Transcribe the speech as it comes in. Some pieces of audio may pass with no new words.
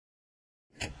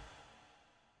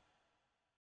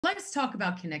let's talk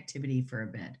about connectivity for a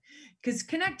bit. Because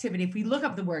connectivity, if we look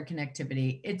up the word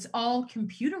connectivity, it's all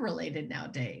computer related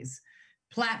nowadays,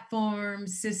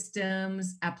 platforms,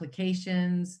 systems,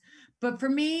 applications. But for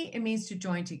me, it means to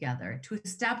join together, to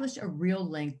establish a real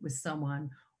link with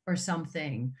someone or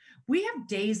something. We have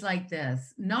days like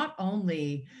this, not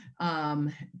only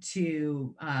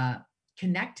to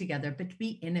connect together, but to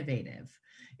be innovative.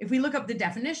 If we look up the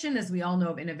definition, as we all know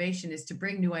of innovation, is to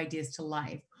bring new ideas to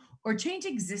life or change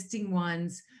existing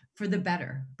ones for the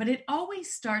better. But it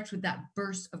always starts with that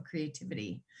burst of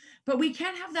creativity. But we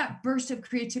can't have that burst of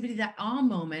creativity, that awe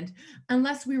moment,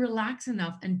 unless we relax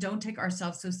enough and don't take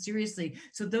ourselves so seriously.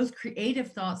 So those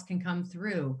creative thoughts can come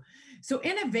through. So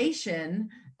innovation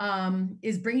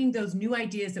is bringing those new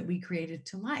ideas that we created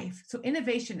to life. So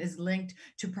innovation is linked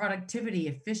to productivity,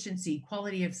 efficiency,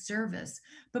 quality of service.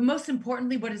 But most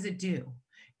importantly, what does it do?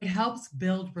 It helps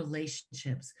build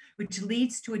relationships, which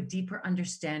leads to a deeper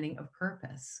understanding of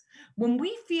purpose. When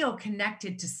we feel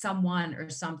connected to someone or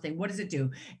something, what does it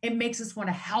do? It makes us want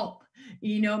to help.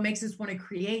 It makes us want to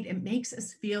create. It makes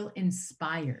us feel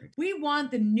inspired. We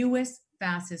want the newest,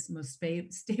 fastest, most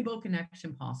stable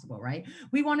connection possible, right?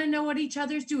 We want to know what each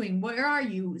other's doing. Where are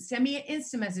you? Send me an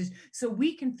instant message so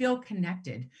we can feel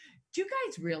connected. Do you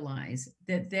guys realize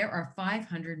that there are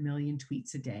 500 million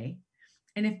tweets a day?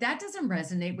 And if that doesn't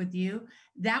resonate with you,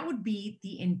 that would be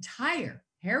the entire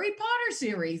Harry Potter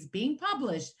series being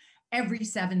published every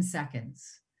 7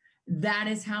 seconds. That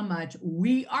is how much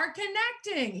we are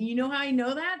connecting. You know how I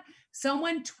know that?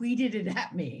 Someone tweeted it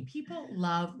at me. People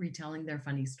love retelling their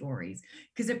funny stories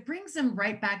because it brings them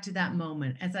right back to that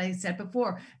moment. As I said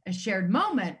before, a shared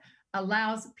moment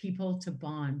allows people to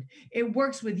bond. It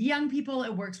works with young people.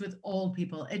 It works with old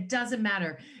people. It doesn't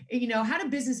matter. How do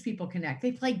business people connect?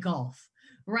 They play golf,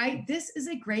 right? This is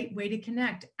a great way to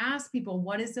connect. Ask people,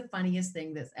 what is the funniest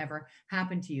thing that's ever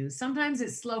happened to you? Sometimes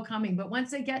it's slow coming, but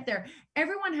once they get there,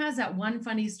 everyone has that one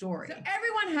funny story. So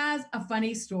everyone has a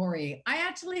funny story. I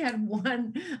actually had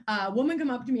one woman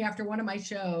come up to me after one of my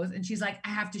shows, and she's like, I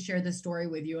have to share this story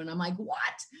with you. And I'm like, what?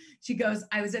 She goes,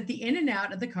 I was at the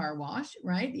In-N-Out at the car wash,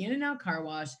 right? The In-N-Out car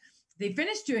wash. They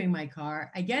finished doing my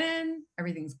car. I get in,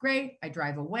 everything's great. I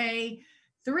drive away.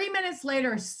 3 minutes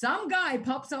later, some guy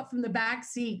pops up from the back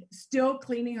seat, still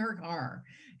cleaning her car.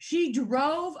 She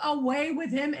drove away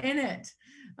with him in it.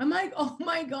 I'm like, oh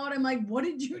my God. I'm like, what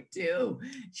did you do?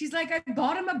 She's like, I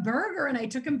bought him a burger and I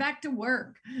took him back to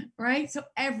work, right? So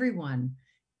everyone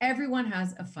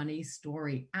has a funny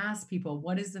story. Ask people,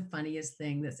 what is the funniest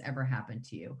thing that's ever happened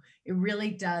to you? It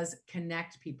really does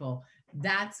connect people.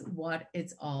 That's what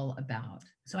it's all about.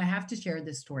 So I have to share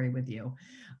this story with you.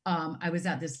 I was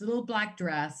at this little black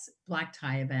dress, black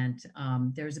tie event.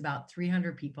 There's about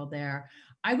 300 people there.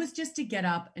 I was just to get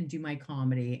up and do my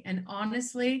comedy. And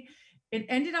honestly, it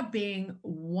ended up being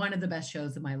one of the best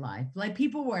shows of my life. Like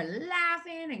people were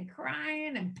laughing and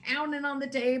crying and pounding on the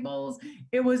tables.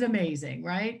 It was amazing,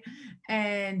 right?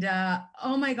 And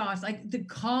oh my gosh, like the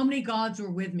comedy gods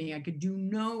were with me. I could do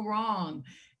no wrong,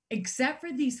 except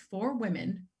for these 4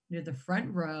 women near the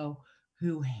front row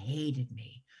who hated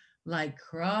me. Like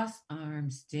cross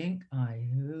arms stink eye,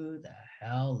 who the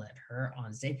hell let her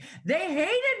on stage? They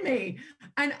hated me.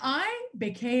 And I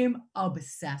became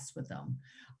obsessed with them.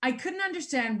 I couldn't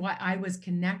understand why I was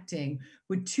connecting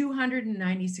with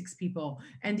 296 people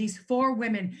and these 4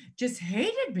 women just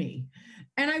hated me.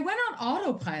 And I went on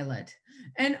autopilot.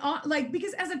 And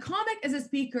because as a comic, as a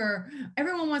speaker,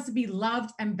 everyone wants to be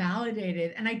loved and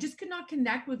validated. And I just could not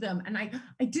connect with them. And I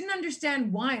didn't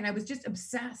understand why. And I was just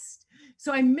obsessed.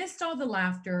 So I missed all the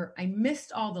laughter. I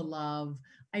missed all the love.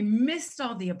 I missed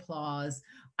all the applause.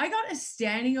 I got a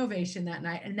standing ovation that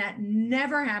night, and that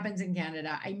never happens in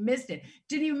Canada. I missed it.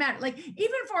 Didn't even matter. Like,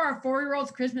 even for our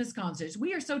 4-year-olds Christmas concerts,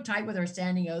 we are so tight with our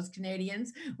standing O's,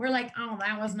 Canadians. We're like, oh,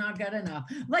 that was not good enough.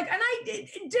 Like, and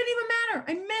it didn't even matter.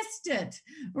 I missed it,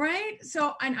 right?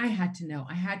 So, and I had to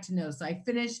know. So I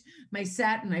finished my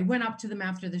set, and I went up to them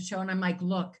after the show, and I'm like,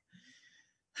 look,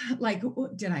 like,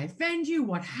 did I offend you?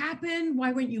 What happened?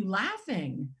 Why weren't you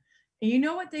laughing? And you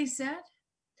know what they said?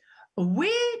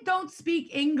 We don't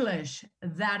speak English.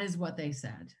 That is what they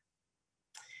said.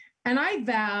 And I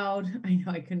vowed, I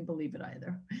know I couldn't believe it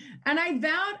either. And I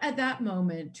vowed at that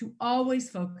moment to always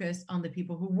focus on the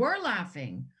people who were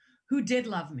laughing, who did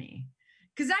love me.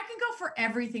 Because that can go for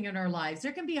everything in our lives.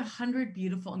 There can be 100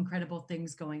 beautiful, incredible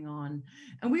things going on.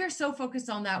 And we are so focused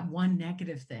on that one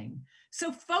negative thing.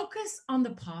 So focus on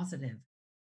the positive.